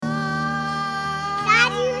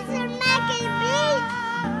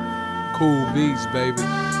Cool beats, baby.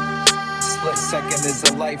 Split second is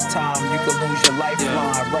a lifetime. You could lose your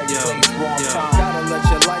lifeline. Right place, wrong time. Gotta let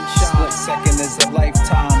your light shine. Split second is a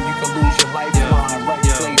lifetime. You could lose your lifeline. Right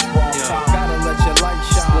place, wrong time. Gotta let your light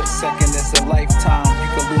shine. Split second is a lifetime. You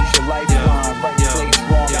could lose your lifeline. Right place,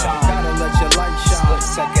 wrong time. Gotta let your light shine. Split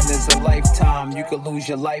second is a lifetime. You could lose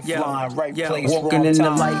your lifeline. Right place, wrong time. Walking in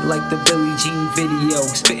the light like the Billie Jean video.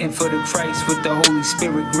 Spitting for the Christ with the Holy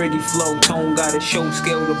Spirit, gritty flow. Tone got a show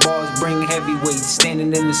scale, the bars bring heavyweights.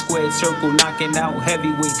 Standing in the square circle, knocking out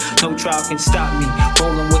heavyweights. No trial can stop me,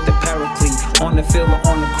 rolling with the paraclete. On the field or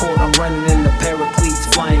on the court, I'm running in the paracletes.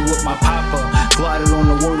 Flying with my papa, glided on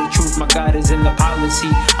the word of truth. My God is in the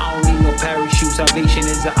policy, I don't need no parachute. Salvation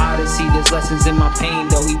is an odyssey, there's lessons in my pain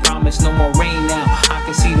though. He promised no more rain now. I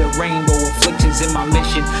can see the rainbow, afflictions in my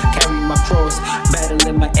mission. Carry my cross,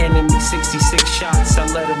 battling my enemy. 66 shots, I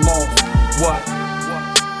let him off. What?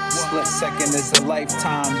 Split second is a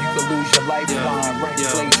lifetime. You could lose your lifeline. Right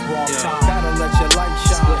place, wrong time. Gotta let your light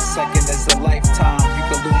shine. Split second is a lifetime. You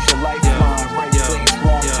could lose your lifeline. Right place,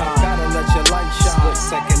 wrong time. Gotta let your light shine. Split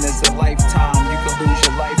second is a lifetime. You could lose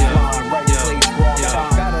your lifeline. Right place, wrong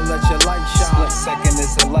time. Gotta let your light shine. Split second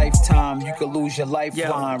is a lifetime. You could lose your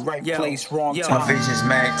lifeline. Right place, wrong time. My vision's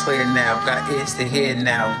mad clear now. Got ears to hear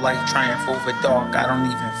now. Light triumph over dark. I don't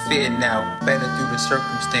even fear now. Better through the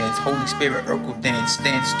circumstance. Holy Spirit Urkel dance.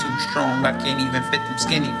 Stands too strong, I can't even fit them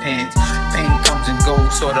skinny pants. Pain comes and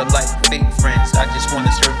goes, sorta like fake friends. I just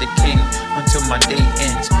wanna serve the king until my day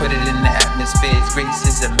ends. Put it in the atmosphere, his grace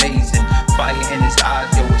is amazing. Fire in his eyes,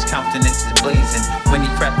 yo, his countenance is blazing. When he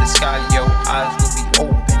cracked the sky, yo, eyes will be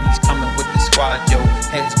open. He's coming with the squad, yo,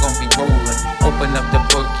 head's gonna be rolling. Open up the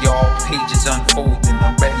book, y'all, pages unfolding.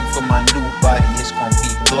 I'm ready for my new body, it's gonna be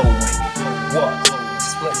glowing. What?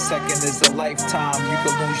 Split second is a lifetime. You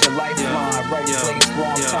could lose your lifeline. Right place,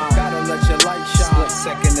 wrong time. Gotta let your light shine. Split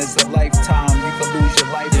second is a lifetime. You could lose your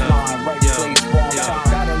lifeline. Right place, wrong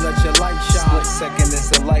time. Gotta let your light shine. Split second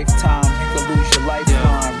is a lifetime. You could lose your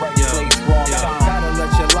lifeline. Right place, wrong time. Gotta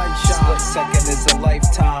let your light shine. Split second is a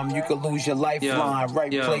lifetime. You could lose your lifeline.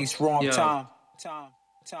 Right place, wrong time. Time.